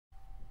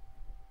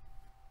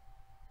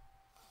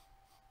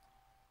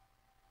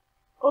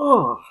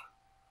Oh,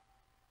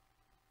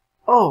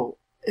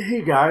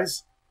 hey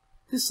guys,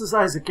 this is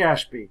Isaac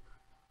Ashby.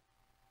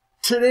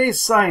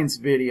 Today's science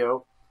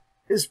video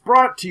is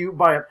brought to you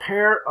by a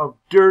pair of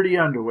dirty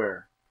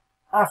underwear.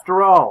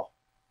 After all,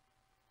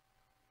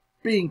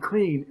 being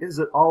clean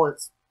isn't all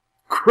it's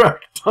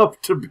cracked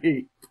up to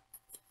be.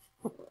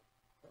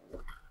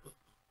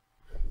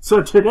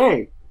 So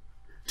today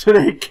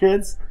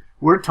kids,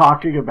 we're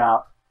talking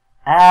about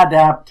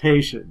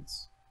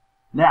adaptations.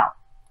 Now,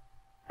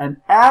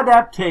 an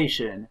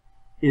adaptation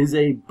is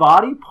a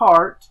body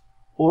part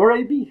or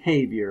a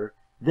behavior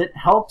that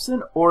helps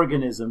an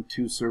organism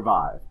to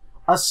survive,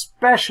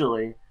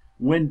 especially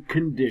when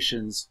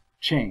conditions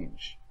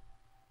change.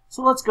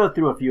 So let's go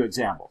through a few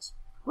examples.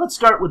 Let's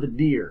start with a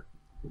deer.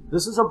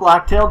 This is a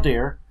black-tailed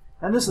deer,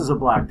 and this is a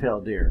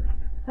black-tailed deer.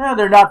 Now,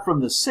 they're not from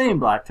the same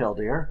black-tailed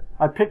deer.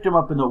 I picked them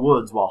up in the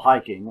woods while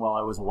hiking while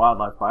I was a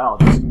wildlife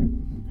biologist.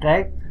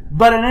 Okay?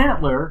 But an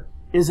antler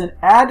is an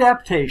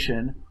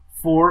adaptation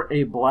for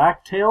a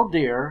black-tailed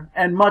deer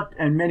and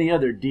many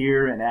other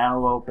deer and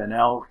antelope and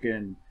elk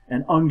and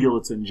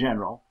ungulates in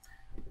general.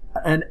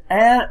 An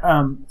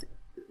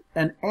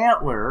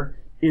antler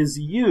is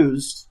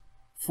used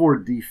for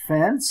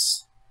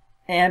defense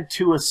and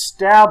to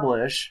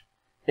establish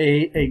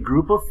a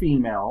group of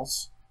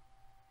females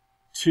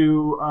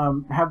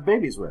to have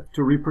babies with,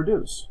 to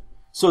reproduce.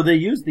 So they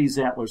use these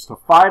antlers to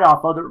fight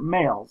off other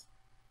males,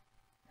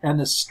 and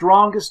the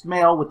strongest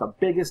male with the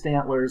biggest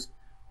antlers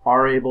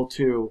are able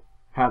to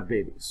have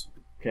babies.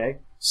 Okay?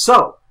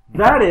 So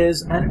that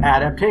is an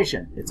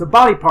adaptation. It's a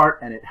body part,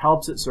 and it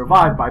helps it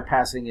survive by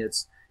passing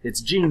its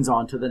genes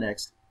on to the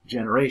next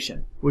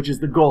generation, which is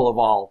the goal of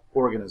all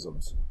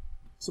organisms.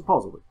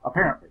 Supposedly,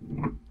 apparently,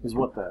 is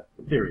what the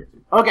theory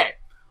is. Okay,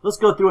 let's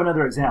go through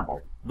another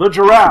example. The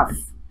giraffe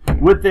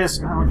with this,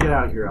 oh, get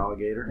out of here,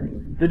 alligator.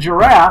 The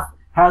giraffe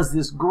has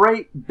this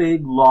great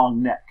big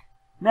long neck.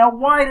 Now,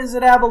 why does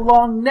it have a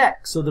long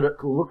neck? So that it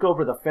can look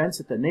over the fence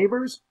at the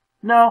neighbors?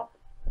 No,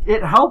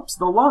 it helps,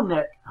 the long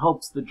neck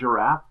helps the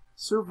giraffe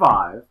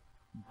survive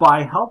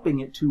by helping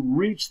it to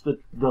reach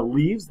the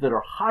leaves that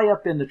are high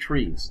up in the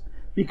trees.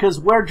 Because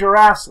where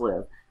giraffes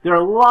live, there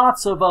are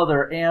lots of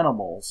other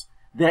animals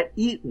that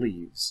eat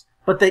leaves,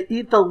 but they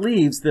eat the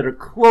leaves that are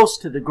close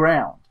to the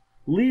ground,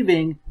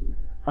 leaving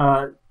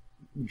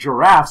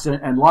giraffes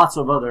and lots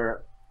of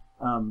other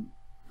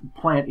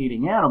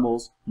plant-eating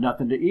animals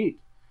nothing to eat.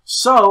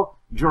 So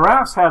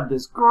giraffes have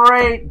this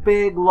great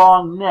big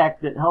long neck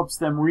that helps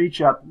them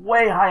reach up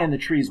way high in the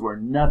trees where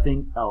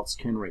nothing else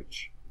can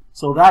reach.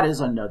 So that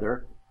is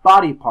another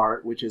body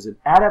part, which is an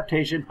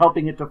adaptation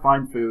helping it to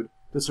find food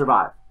to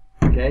survive.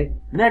 Okay.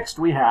 Next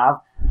we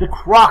have the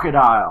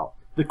crocodile.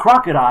 The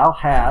crocodile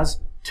has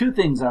two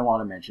things I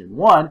want to mention.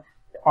 One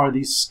are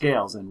these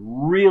scales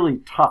and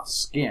really tough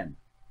skin.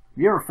 Have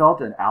you ever felt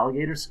an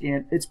alligator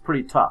skin? It's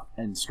pretty tough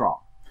and strong.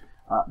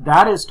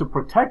 That is to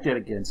protect it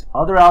against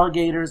other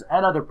alligators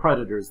and other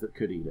predators that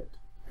could eat it.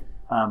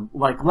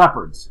 Like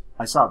leopards.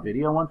 I saw a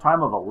video one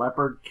time of a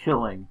leopard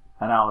killing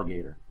an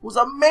alligator. It was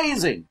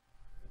amazing!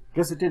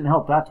 Guess it didn't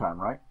help that time,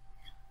 right?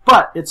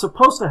 But it's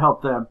supposed to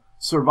help them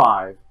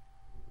survive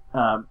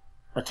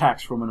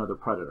attacks from another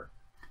predator.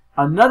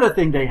 Another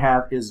thing they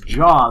have is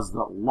jaws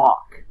that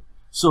lock.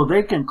 So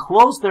they can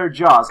close their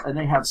jaws, and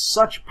they have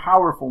such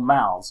powerful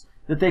mouths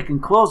that they can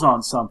close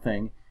on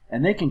something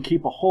and they can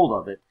keep a hold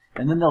of it,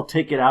 and then they'll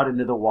take it out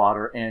into the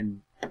water and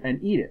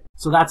eat it.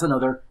 So that's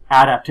another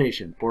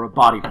adaptation or a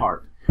body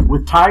part.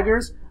 With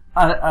tigers,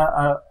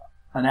 an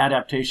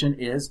adaptation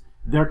is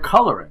their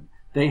coloring.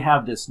 They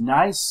have this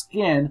nice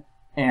skin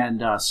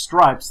and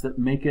stripes that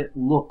make it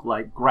look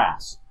like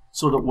grass,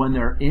 so that when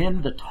they're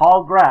in the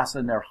tall grass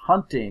and they're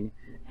hunting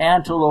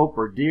antelope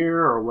or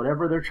deer or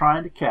whatever they're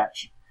trying to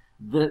catch,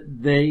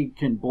 that they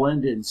can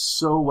blend in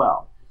so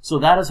well. So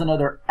that is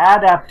another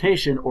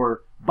adaptation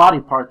or body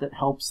part that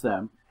helps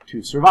them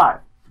to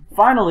survive.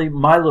 Finally,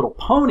 My Little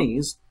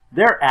Ponies,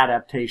 their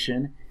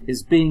adaptation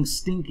is being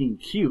stinking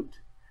cute.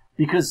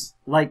 Because,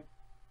 like,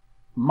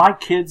 my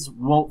kids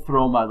won't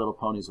throw My Little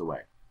Ponies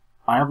away.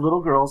 I have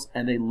little girls,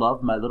 and they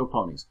love My Little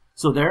Ponies.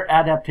 So their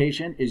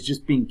adaptation is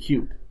just being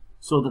cute,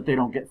 so that they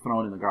don't get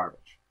thrown in the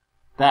garbage.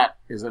 That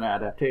is an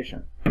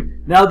adaptation.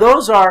 Now,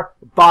 those are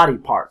body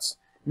parts.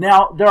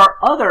 Now, there are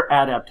other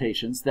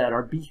adaptations that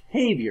are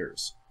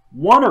behaviors.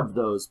 One of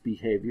those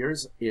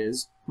behaviors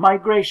is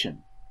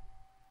migration.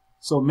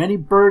 So many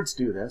birds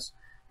do this.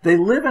 They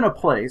live in a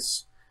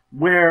place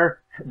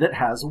that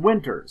has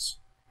winters,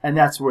 and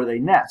that's where they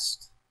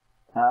nest.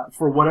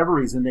 For whatever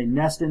reason, they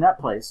nest in that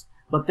place.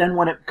 But then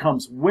when it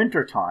comes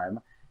winter time,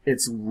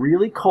 it's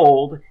really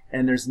cold,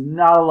 and there's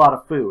not a lot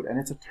of food, and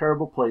it's a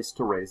terrible place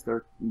to raise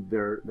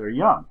their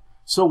young.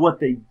 So what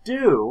they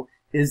do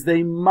is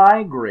they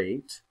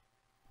migrate,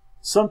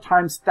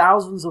 sometimes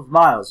thousands of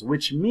miles,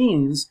 which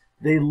means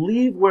they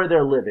leave where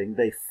they're living.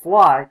 They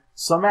fly.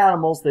 Some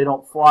animals, they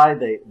don't fly,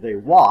 they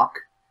walk.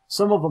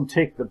 Some of them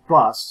take the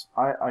bus.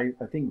 I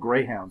think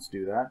greyhounds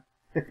do that.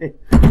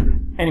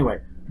 Anyway,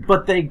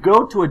 but they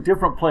go to a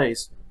different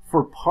place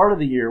for part of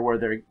the year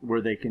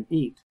where they can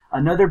eat.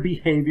 Another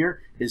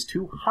behavior is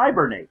to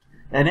hibernate.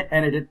 And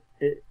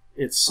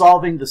it's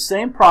solving the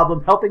same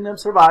problem, helping them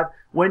survive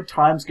when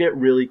times get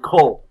really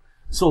cold.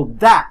 So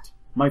that,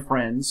 my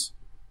friends,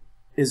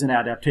 is an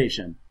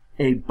adaptation.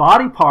 A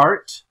body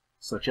part,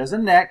 such as a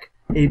neck,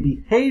 a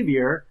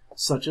behavior,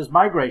 such as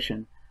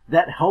migration,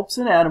 that helps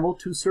an animal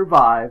to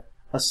survive,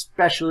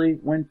 especially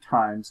when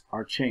times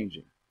are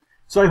changing.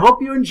 So I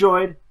hope you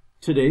enjoyed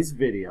today's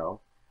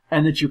video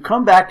and that you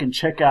come back and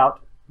check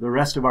out the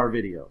rest of our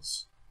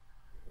videos.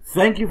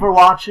 Thank you for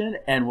watching,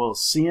 and we'll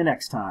see you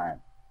next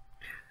time.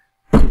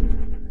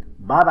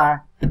 Bye-bye.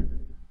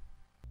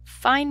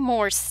 Find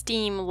more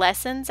STEAM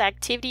lessons,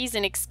 activities,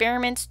 and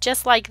experiments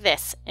just like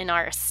this in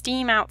our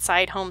STEAM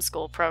Outside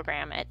homeschool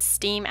program at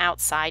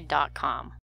steamoutside.com.